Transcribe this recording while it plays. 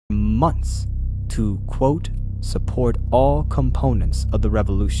months to, quote, support all components of the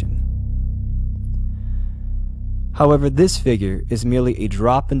revolution. However, this figure is merely a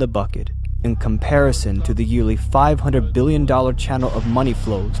drop in the bucket in comparison to the yearly $500 billion channel of money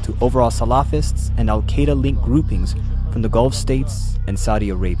flows to overall Salafists and Al-Qaeda-linked groupings from the Gulf states and Saudi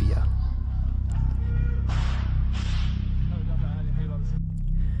Arabia.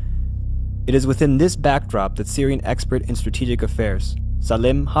 It is within this backdrop that Syrian expert in strategic affairs,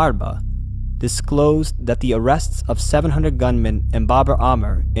 Salim Harba, disclosed that the arrests of 700 gunmen in Bab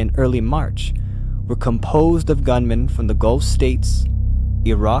al-Amr in early March were composed of gunmen from the Gulf states,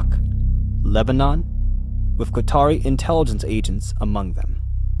 Iraq, Lebanon, with Qatari intelligence agents among them.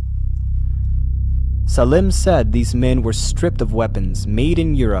 Salim said these men were stripped of weapons made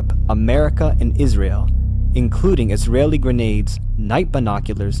in Europe, America, and Israel, including Israeli grenades, night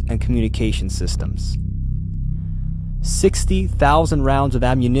binoculars, and communication systems. 60,000 rounds of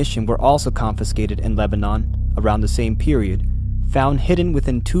ammunition were also confiscated in Lebanon around the same period, found hidden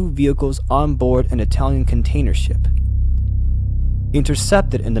within 2 vehicles on board an Italian container ship.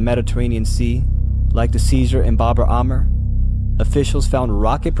 Intercepted in the Mediterranean Sea, like the seizure in Bab al-Amr, officials found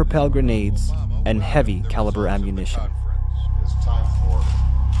rocket-propelled grenades and heavy caliber ammunition. It's time for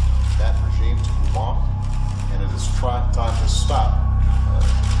that regime to move on, and it is time to stop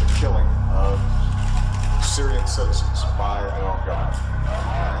the killing of Syrian citizens by our government.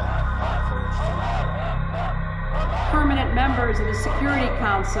 Permanent members of the Security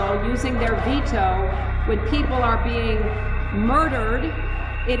Council using their veto when people are being murdered,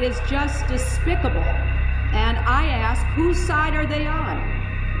 it is just despicable. And I ask, whose side are they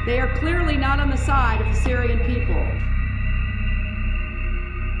on? They are clearly not on the side of the Syrian people.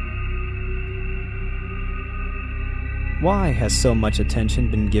 Why has so much attention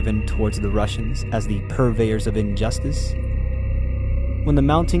been given towards the Russians as the purveyors of injustice, when the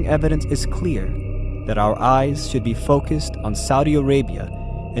mounting evidence is clear that our eyes should be focused on Saudi Arabia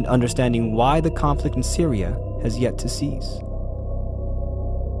and understanding why the conflict in Syria has yet to cease?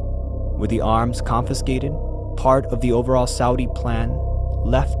 Were the arms confiscated part of the overall Saudi plan,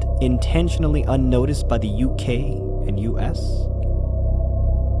 left intentionally unnoticed by the UK and US?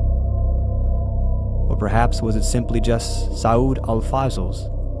 Or perhaps was it simply just Saud al-Fazl's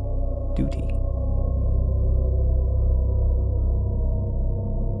duty?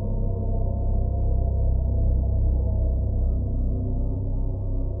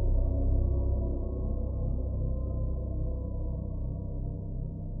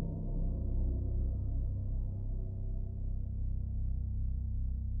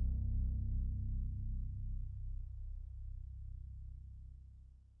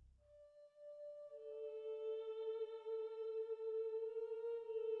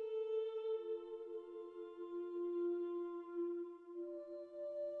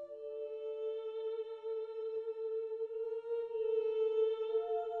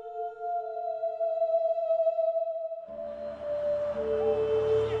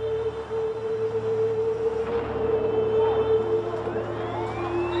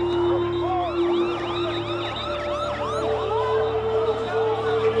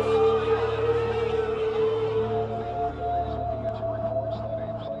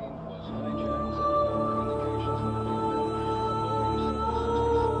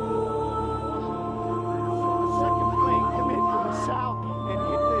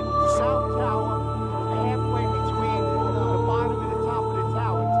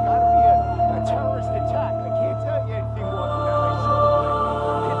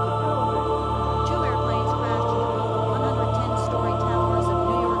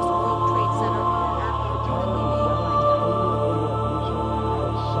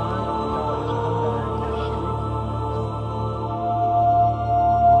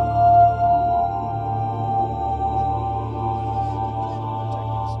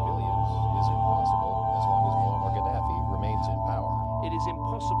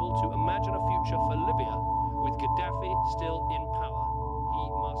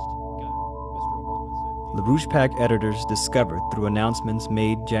 The Rouge-Pack editors discovered through announcements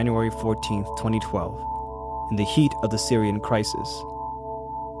made January 14, 2012, in the heat of the Syrian crisis,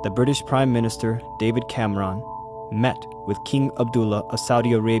 that British Prime Minister David Cameron met with King Abdullah of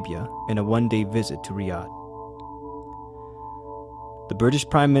Saudi Arabia in a one-day visit to Riyadh. The British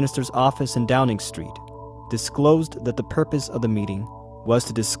Prime Minister's office in Downing Street disclosed that the purpose of the meeting was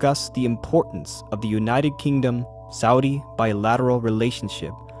to discuss the importance of the United Kingdom-Saudi bilateral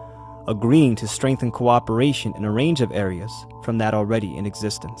relationship, agreeing to strengthen cooperation in a range of areas from that already in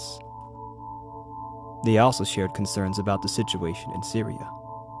existence. They also shared concerns about the situation in Syria.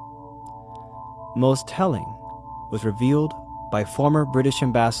 Most telling was revealed by former British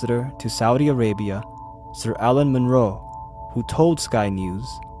ambassador to Saudi Arabia, Sir Alan Munro, who told Sky News,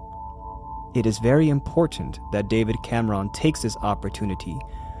 "It is very important that David Cameron takes this opportunity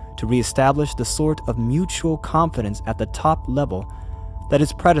to re-establish the sort of mutual confidence at the top level that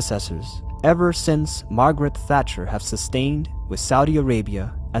his predecessors, ever since Margaret Thatcher, have sustained with Saudi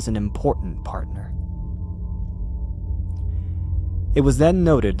Arabia as an important partner." It was then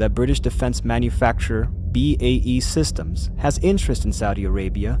noted that British defense manufacturer BAE Systems has interest in Saudi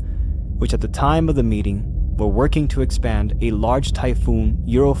Arabia, which at the time of the meeting were working to expand a large Typhoon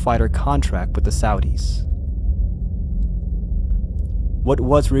Eurofighter contract with the Saudis. What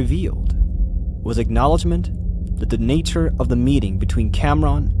was revealed was acknowledgement that the nature of the meeting between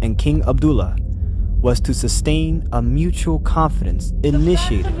Cameron and King Abdullah was to sustain a mutual confidence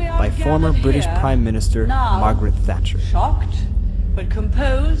initiated by former British Prime Minister Margaret Thatcher. Shocked, but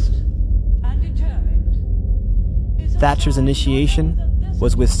composed and determined. Thatcher's initiation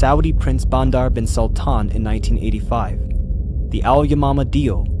was with Saudi Prince Bandar bin Sultan in 1985, the Al Yamama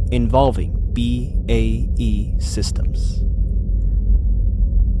deal involving BAE Systems.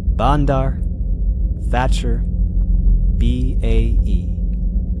 Bandar, Thatcher, BAE,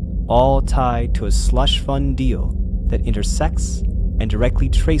 all tied to a slush fund deal that intersects and directly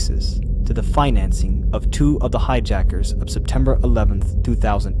traces to the financing of two of the hijackers of September 11th,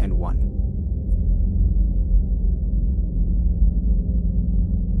 2001.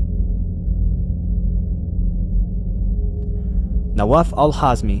 Nawaf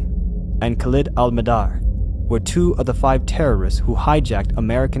al-Hazmi and Khalid al-Madar were two of the 5 terrorists who hijacked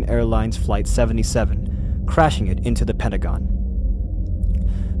American Airlines Flight 77, crashing it into the Pentagon.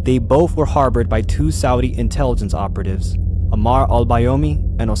 They both were harbored by 2 Saudi intelligence operatives, Ammar al-Bayoumi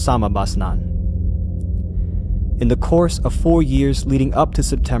and Osama Basnan. In the course of 4 years leading up to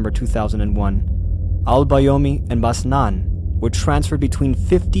September 2001, al-Bayoumi and Basnan were transferred between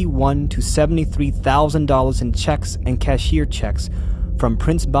 $51,000 to $73,000 in checks and cashier checks from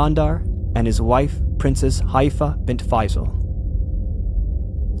Prince Bandar and his wife, Princess Haifa bint Faisal.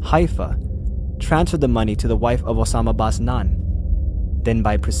 Haifa transferred the money to the wife of Osama Basnan, then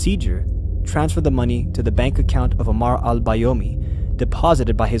by procedure transferred the money to the bank account of Ammar al-Bayoumi,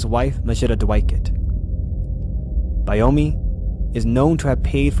 deposited by his wife Majida Dwight. Bayoumi is known to have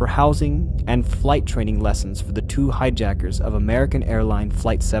paid for housing and flight training lessons for the 2 hijackers of American Airlines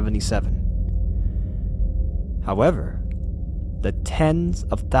Flight 77. However, the tens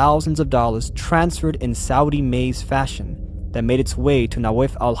of thousands of dollars transferred in Saudi maze fashion that made its way to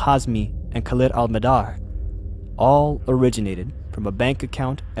Nawaf al-Hazmi and Khalid al-Madar all originated from a bank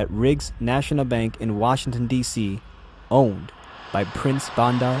account at Riggs National Bank in Washington, D.C., owned by Prince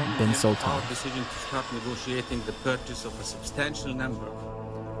Bandar bin Sultan. Our decision to start negotiating the purchase of a substantial number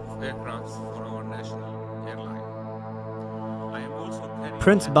of aircraft for our national airline. I am also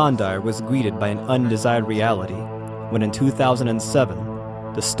Prince Bandar was greeted by an undesired reality when in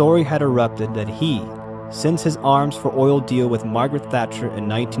 2007, the story had erupted that he, since his arms for oil deal with Margaret Thatcher in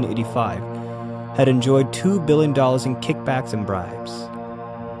 1985, had enjoyed $2 billion in kickbacks and bribes.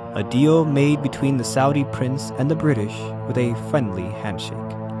 A deal made between the Saudi prince and the British with a friendly handshake.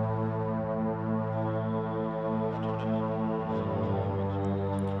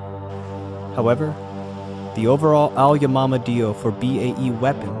 However, the overall Al Yamama deal for BAE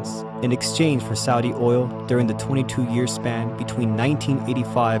weapons in exchange for Saudi oil during the 22-year span between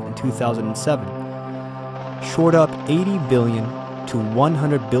 1985 and 2007 shored up $80 billion to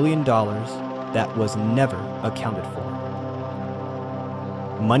 $100 billion that was never accounted for.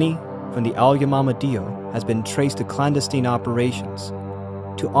 Money from the Al Yamama deal has been traced to clandestine operations,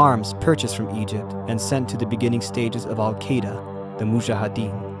 to arms purchased from Egypt and sent to the beginning stages of Al-Qaeda, the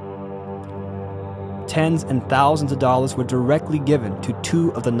Mujahideen. Tens and thousands of dollars were directly given to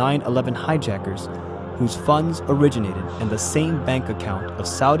 2 of the 9/11 hijackers, whose funds originated in the same bank account of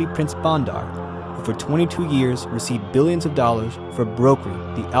Saudi Prince Bandar, who for 22 years received billions of dollars for brokering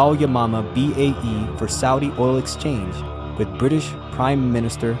the Al Yamama BAE for Saudi oil exchange with British Prime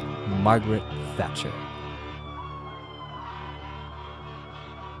Minister Margaret Thatcher.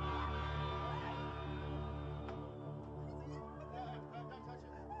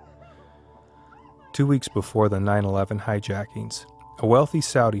 Two weeks before the 9/11 hijackings, a wealthy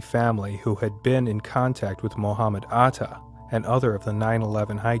Saudi family who had been in contact with Mohammed Atta and other of the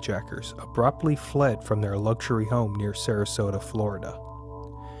 9/11 hijackers abruptly fled from their luxury home near Sarasota, Florida.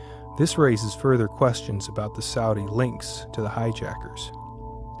 This raises further questions about the Saudi links to the hijackers.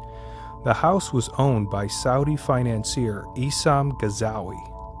 The house was owned by Saudi financier Issam Ghazawi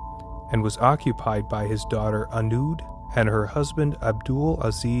and was occupied by his daughter Anud and her husband Abdul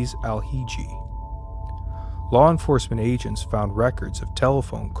Aziz Al-Hiji. Law enforcement agents found records of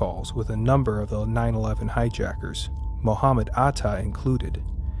telephone calls with a number of the 9/11 hijackers, Mohammed Atta included,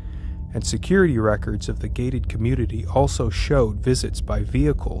 and security records of the gated community also showed visits by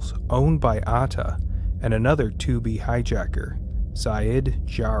vehicles owned by Atta and another 2B hijacker, Zayed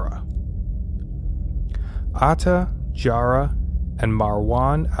Jarrah. Atta, Jarrah, and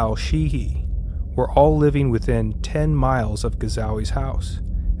Marwan al-Shihi were all living within 10 miles of Ghazawi's house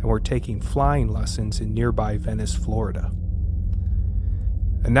and were taking flying lessons in nearby Venice, Florida.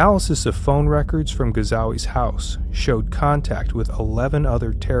 Analysis of phone records from Ghazawi's house showed contact with 11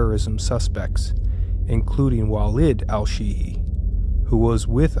 other terrorism suspects, including Walid al-Shihi, who was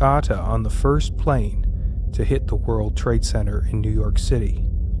with Atta on the first plane to hit the World Trade Center in New York City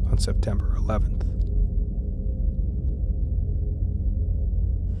on September 11th.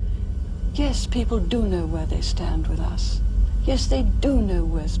 Yes, people do know where they stand with us. Yes, they do know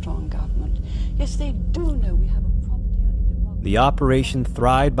we're strong government. Yes, they do know we have a property-owning democracy. The operation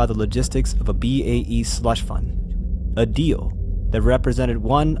thrived by the logistics of a BAE slush fund, a deal that represented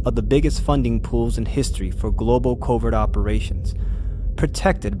one of the biggest funding pools in history for global covert operations,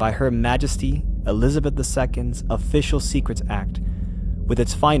 protected by Her Majesty Elizabeth II's Official Secrets Act, with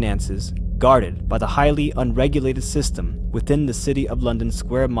its finances guarded by the highly unregulated system within the City of London's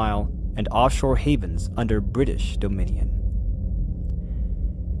square mile and offshore havens under British dominion.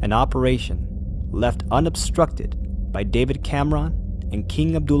 An operation left unobstructed by David Cameron and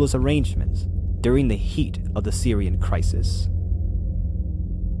King Abdullah's arrangements during the heat of the Syrian crisis.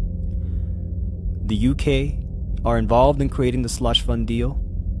 The UK are involved in creating the slush fund deal.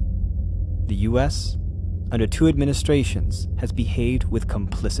 The US, under 2 administrations, has behaved with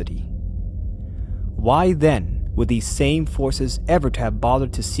complicity. Why then would these same forces ever to have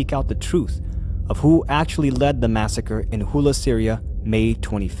bothered to seek out the truth of who actually led the massacre in Hula, Syria, May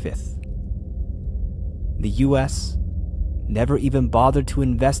 25th? The US never even bothered to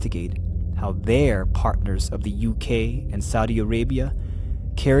investigate how their partners of the UK and Saudi Arabia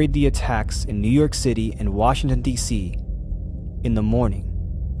carried the attacks in New York City and Washington, D.C. in the morning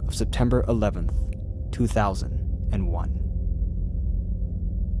of September 11th, 2001.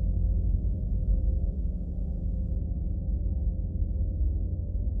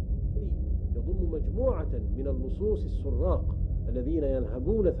 يضم مجموعة من اللصوص السراق الذين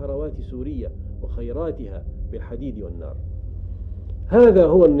ينهبون ثروات سوريا وخيراتها بالحديد والنار. هذا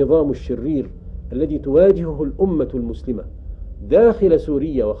هو النظام الشرير الذي تواجهه الأمة المسلمة داخل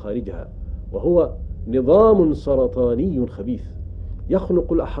سوريا وخارجها، وهو نظام سرطاني خبيث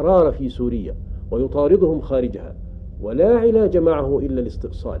يخنق الأحرار في سوريا ويطاردهم خارجها، ولا علاج معه إلا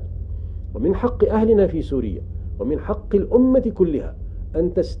الاستئصال. ومن حق أهلنا في سوريا ومن حق الأمة كلها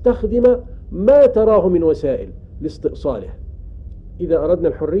أن تستخدم ما تراه من وسائل لاستئصاله. إذا أردنا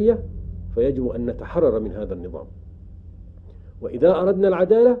الحرية فيجب أن نتحرر من هذا النظام، وإذا أردنا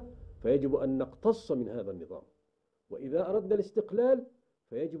العدالة فيجب أن نقتص من هذا النظام، وإذا أردنا الاستقلال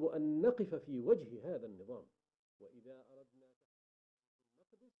فيجب أن نقف في وجه هذا النظام، وإذا أردنا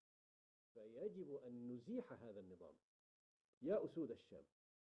المقدس فيجب أن نزيح هذا النظام. يا أسود الشام.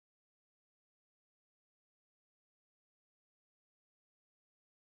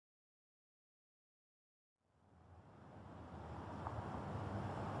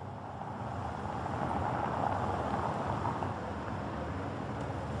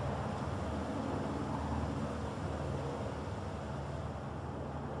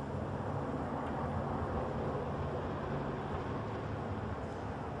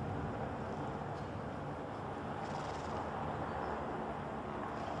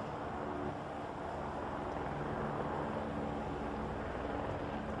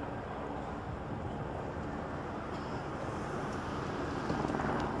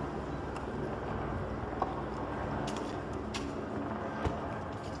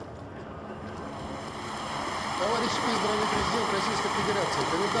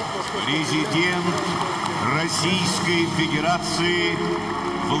 Президент Российской Федерации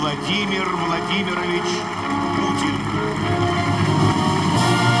Владимир Владимирович Путин.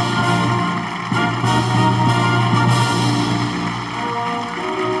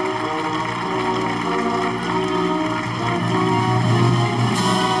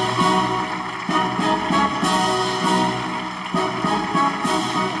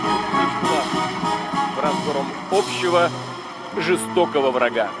 Разгром общего жестокого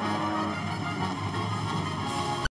врага.